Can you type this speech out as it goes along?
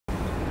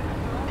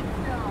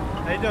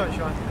How you doing,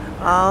 Sean?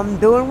 I'm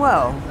doing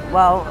well.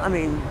 Well, I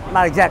mean,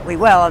 not exactly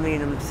well. I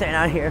mean, I'm sitting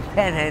out here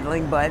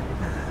panhandling, but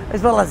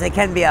as well as they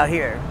can be out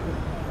here.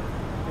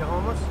 You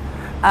homeless?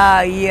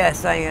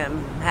 Yes, I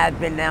am. Have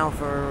been now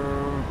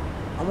for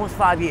almost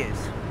 5 years.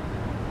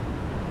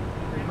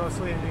 Are you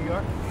mostly in New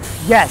York?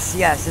 Yes,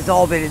 it's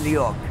all been in New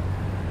York.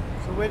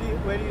 So where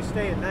do you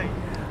stay at night?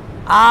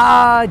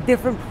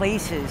 Different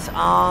places.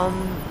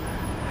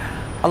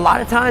 A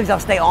lot of times I'll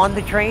stay on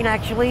the train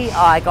actually,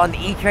 like on the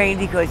E train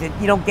because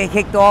you don't get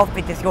kicked off.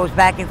 It just goes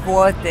back and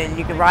forth, and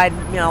you can ride,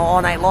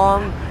 all night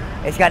long.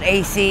 It's got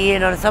AC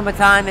in the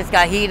summertime. It's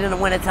got heat in the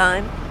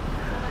wintertime.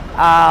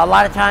 A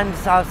lot of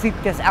times I'll sleep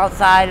just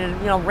outside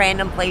in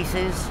random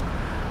places.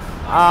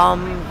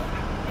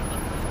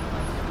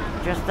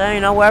 Just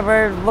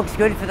wherever looks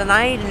good for the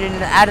night, and then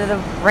out of the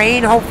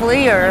rain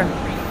hopefully, or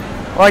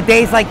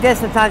days like this.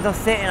 Sometimes I'll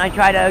sit and I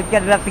try to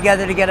get it up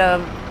together to get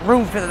a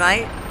room for the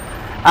night.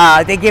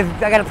 I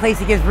got a place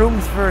that gives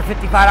rooms for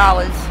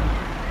 $55,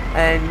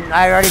 and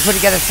I already put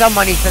together some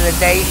money for the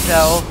day,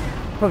 so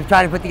I'm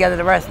trying to put together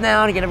the rest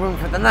now to get a room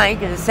for the night.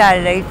 Because it's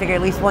Saturday, figure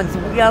at least twice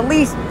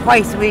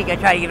a week I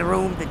try to get a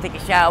room to take a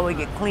shower,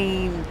 get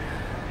clean.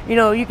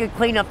 You can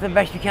clean up the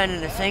best you can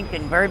in the sink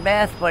and bird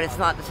bath, but it's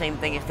not the same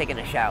thing as taking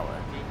a shower.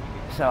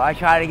 So I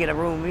try to get a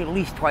room at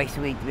least twice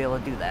a week to be able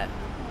to do that.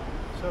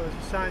 So the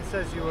sign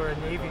says you were a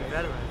Navy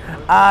veteran.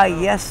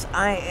 Yes,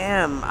 I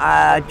am.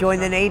 I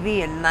joined the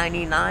Navy in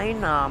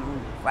 '99,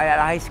 right out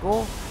of high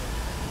school.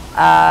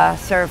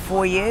 Served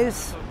 4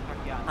 years.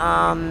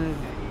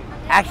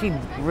 Actually,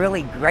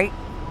 really great.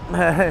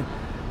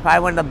 Probably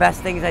one of the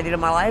best things I did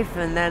in my life.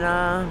 And then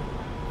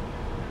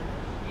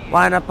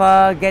wound up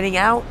getting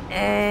out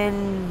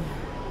and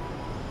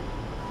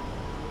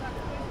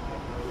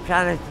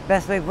trying to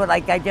best way to put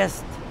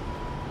it,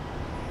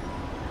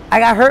 I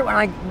got hurt when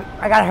I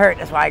got hurt.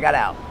 That's why I got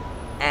out.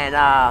 And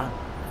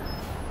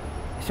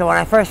so when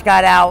I first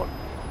got out,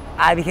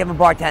 I became a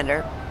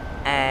bartender,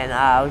 and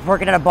I was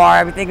working at a bar.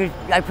 Everything was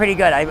pretty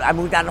good. I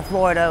moved down to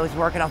Florida. I was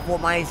working on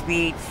Fort Myers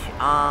Beach,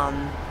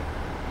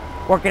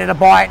 working in a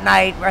bar at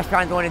night,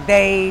 restaurant during the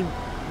day,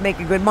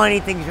 making good money.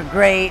 Things were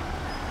great.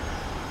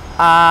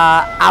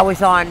 I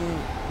was on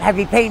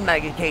heavy pain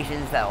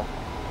medications though,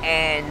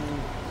 and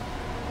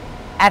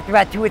after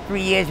about 2 or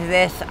 3 years of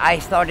this, I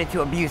started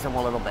to abuse them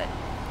a little bit.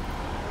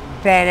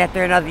 Then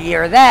after another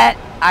year of that,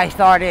 I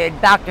started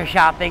doctor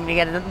shopping to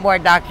get more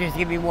doctors to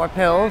give me more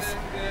pills,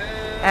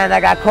 and I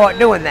got caught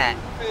doing that.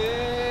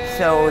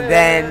 So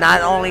then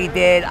not only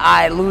did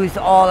I lose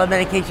all the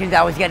medications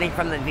I was getting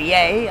from the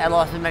VA, I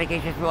lost the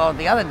medications from all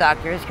the other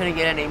doctors, couldn't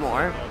get any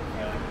more,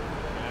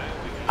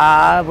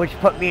 which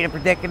put me in a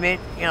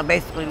predicament,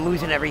 basically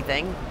losing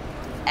everything.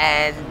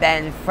 And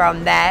then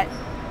from that,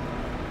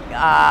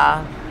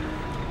 I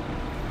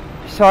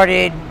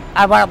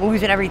wound up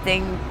losing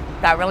everything.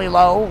 Got really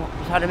low,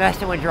 started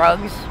messing with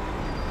drugs,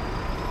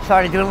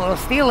 started doing a little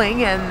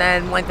stealing, and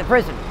then went to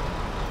prison,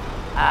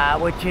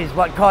 which is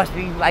what cost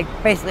me,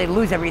 basically to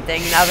lose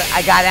everything. Now that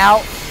I got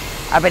out,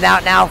 I've been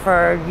out now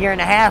for a year and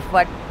a half,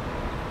 but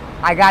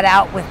I got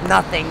out with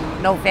nothing,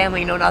 no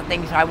family, no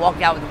nothing, so I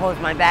walked out with the clothes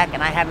on my back,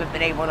 and I haven't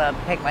been able to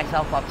pick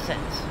myself up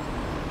since.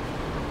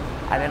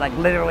 I've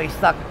been literally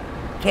stuck,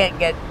 can't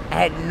get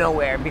ahead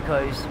nowhere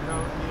because...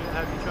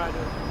 Have you tried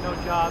no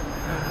job?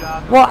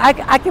 Well,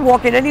 I can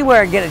walk in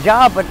anywhere and get a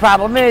job, but the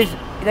problem is,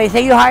 they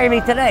say you hire me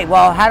today.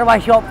 Well, how do I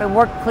show up and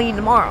work clean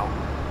tomorrow?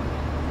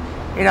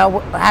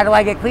 How do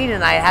I get clean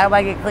tonight? How do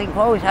I get clean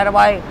clothes? How do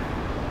I,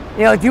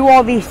 do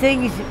all these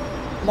things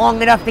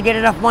long enough to get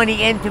enough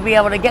money in to be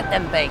able to get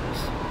them things?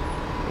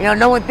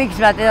 No one thinks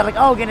about that. They're like,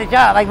 oh, get a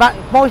job.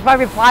 Most of my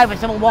reply when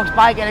someone walks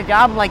by, get a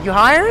job, I'm like, you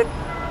hiring?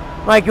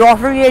 Like, you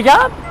offering me a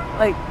job?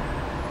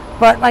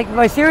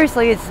 But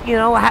seriously, it's,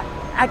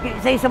 I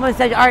could say someone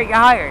says, all right, you're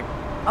hired.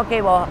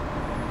 Okay, well,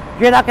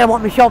 you're not going to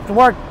want me to show up to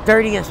work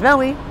dirty and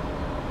smelly,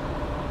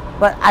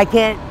 but I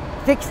can't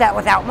fix that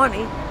without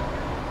money,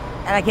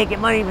 and I can't get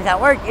money without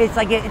work. It's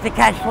it's a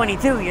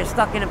catch-22. You're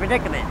stuck in a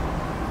predicament.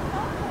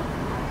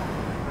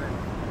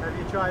 Have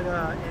you tried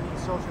any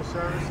social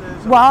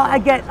services? Well, I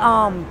get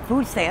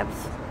food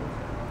stamps.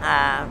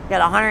 Get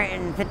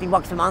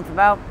 $150 a month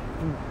about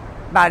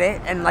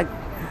it, and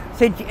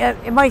so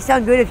it might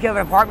sound good if you have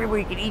an apartment where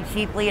you can eat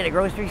cheaply at a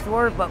grocery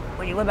store, but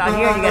when you live out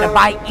here, you got to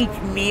buy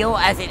each meal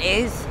as it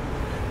is.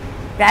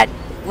 That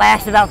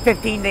lasts about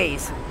 15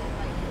 days,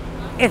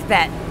 if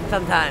that,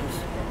 sometimes. It's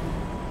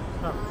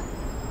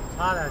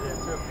hot out here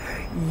too.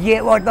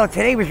 Yeah, well, no,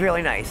 today was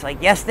really nice.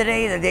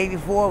 Yesterday, the day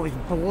before, was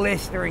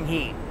blistering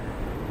heat.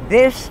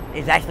 This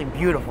is actually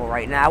beautiful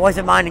right now. I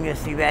wasn't minding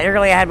this too bad.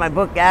 Earlier, I had my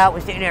book out,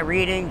 was sitting there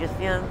reading, just,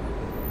 What are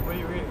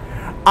you reading?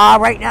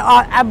 Right now,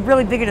 I'm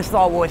really big into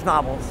Star Wars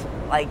novels.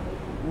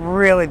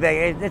 Really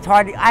big. It's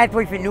hard. I have to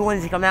wait for new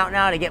ones to come out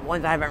now to get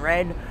ones I haven't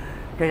read,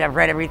 because I've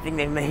read everything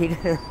they've made.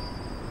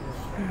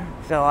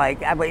 So,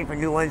 I'm waiting for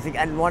new ones.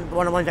 And one of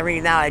the ones I'm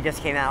reading now, it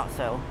just came out,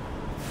 so.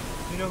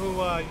 You know who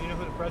the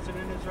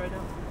president is right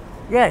now?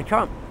 Yeah,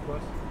 Trump. Of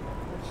course.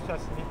 I'm just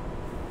testing you.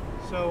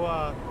 So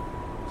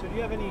So do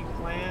you have any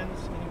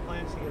plans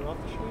to get off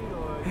the street,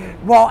 or?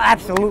 Well,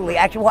 absolutely.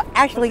 Actually,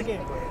 What's the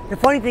game plan? the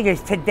funny thing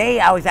is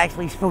today I was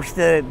actually supposed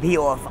to be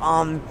off.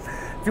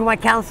 Through my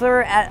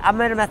counselor,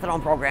 I'm in a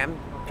methadone program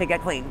to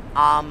get clean.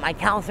 My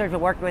counselors are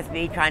working with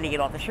me trying to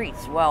get off the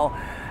streets. Well,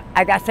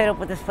 I got set up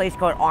with this place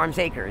called Arms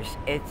Acres.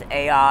 It's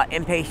a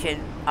inpatient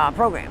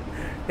program.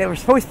 They were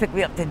supposed to pick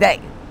me up today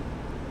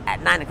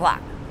at 9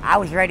 o'clock. I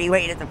was ready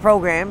waiting at the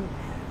program.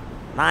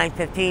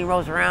 9:15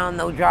 rolls around,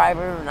 no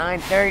driver.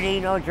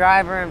 9:30, no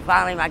driver. And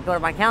finally I go to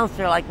my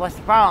counselor, like, what's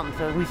the problem?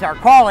 So we start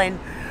calling,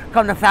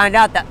 come to find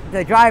out that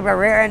the driver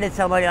rear-ended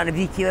somebody on a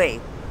VQA.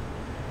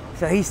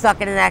 So he's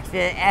stuck in an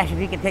accident, asked if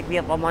he can pick me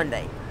up on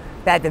Monday.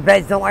 That the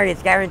beds, don't worry,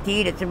 it's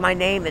guaranteed, it's in my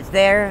name, it's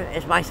there,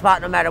 it's my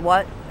spot no matter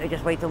what. They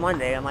just wait till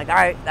Monday. I'm like, all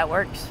right, that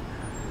works.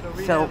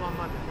 So rehab on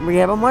Monday.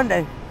 Rehab on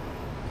Monday.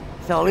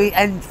 So,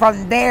 and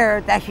from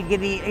there, that should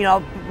give me,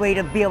 a way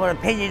to be able to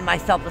pinion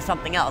myself to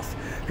something else.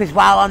 Because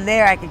while I'm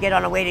there, I could get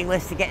on a waiting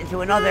list to get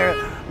into another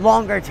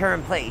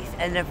longer-term place.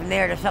 And then from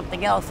there to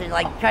something else, and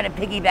like try to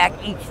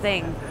piggyback each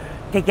thing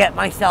to get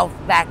myself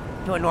back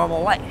to a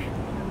normal life.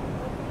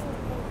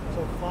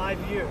 So 5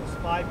 years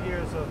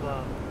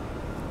of...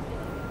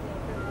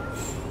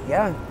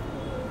 Yeah.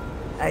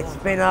 It's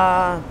been,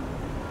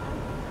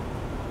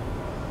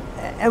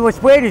 and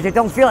what's weird is it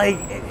doesn't feel like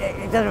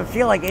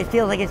it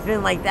feels like it's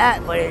been like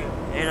that, but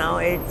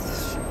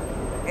it's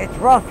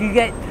rough. You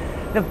get,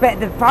 the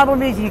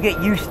problem is you get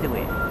used to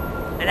it.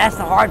 And that's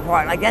the hard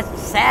part. Like, that's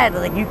sad,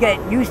 like you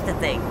get used to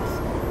things.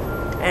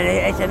 And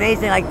it's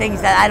amazing, like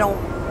things that I don't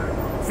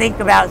think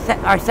about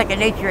are second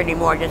nature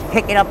anymore. Just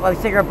picking up a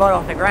cigarette butt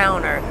off the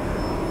ground or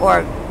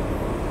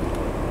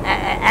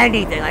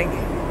anything, like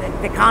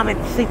the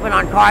common sleeping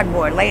on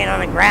cardboard, laying on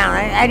the ground,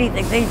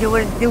 anything, things you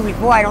wouldn't do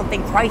before, I don't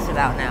think twice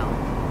about now.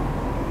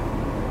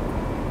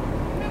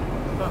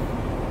 So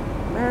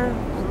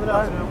what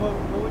else, man? What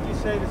would you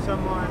say to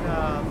someone,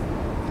 I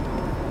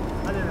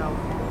don't know,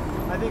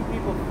 I think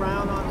people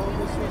frown on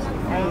homelessness.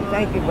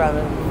 Thank you,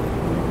 brother.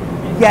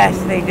 Yes,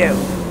 they do.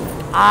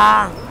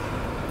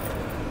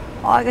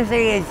 All I can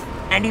say is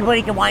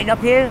anybody can wind up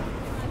here.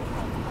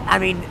 I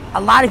mean,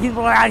 a lot of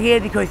people are out here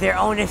because their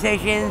own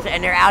decisions,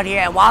 and they're out here,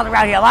 and while they're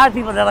out here, a lot of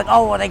people, they're like,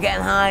 oh, well, they're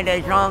getting high,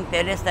 they're drunk,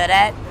 they're this, they're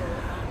that.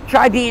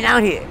 Try being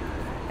out here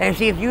and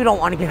see if you don't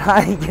want to get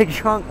high and get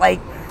drunk. Like,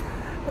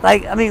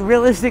 I mean,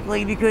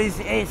 realistically, because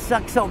it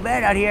sucks so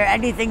bad out here,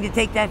 anything to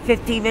take that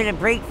 15-minute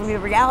break from your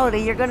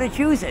reality, you're going to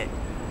choose it.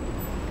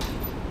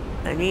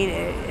 I mean,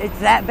 it's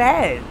that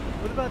bad.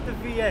 What about the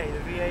VA?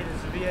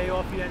 Does the VA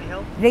offer you any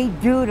help? They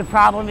do. The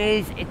problem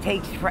is it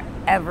takes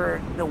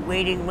forever. The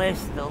waiting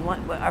list,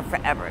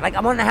 forever. Like,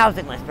 I'm on the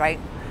housing list, right?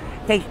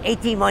 It takes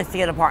 18 months to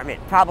get an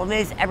apartment. Problem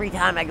is, every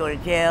time I go to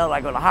jail,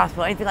 I go to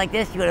hospital, anything like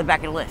this, you go to the back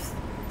of the list.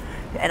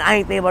 And I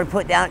ain't been able to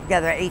put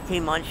together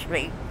 18 months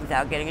straight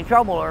without getting in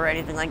trouble or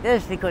anything like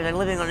this, because I'm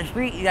living on the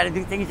street. You got to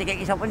do things to get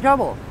yourself in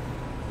trouble.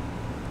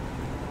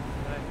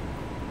 Right.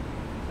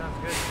 Sounds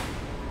good.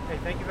 Hey,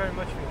 thank you very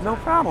much for your time. No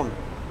problem.